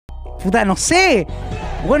Puta, no sé.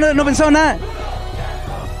 Bueno, no he pensado nada.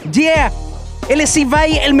 Yeah. Él es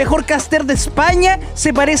Ibai, el mejor caster de España.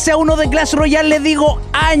 Se parece a uno de Clash Royale, le digo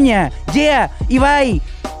Aña. Yeah, Ibai.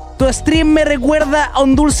 Tu stream me recuerda a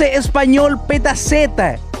un dulce español peta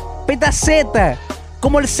Z. Peta Z.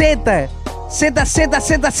 Como el Z. Z, Z,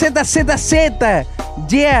 Z, Z, Z, Z.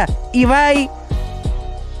 Yeah, Ibai.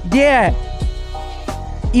 Yeah.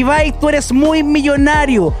 Ibai, tú eres muy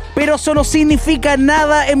millonario, pero eso no significa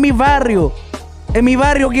nada en mi barrio. En mi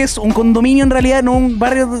barrio, que es un condominio en realidad, no un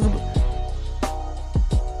barrio.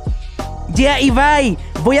 Yeah, Ibai,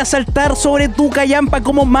 voy a saltar sobre tu callampa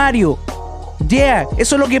como Mario. Yeah,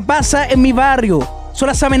 eso es lo que pasa en mi barrio. Son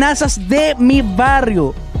las amenazas de mi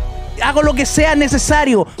barrio. Hago lo que sea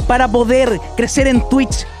necesario para poder crecer en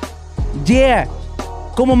Twitch. Yeah,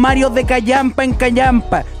 como Mario de callampa en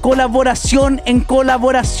callampa. Colaboración en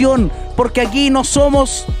colaboración. Porque aquí no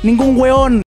somos ningún weón.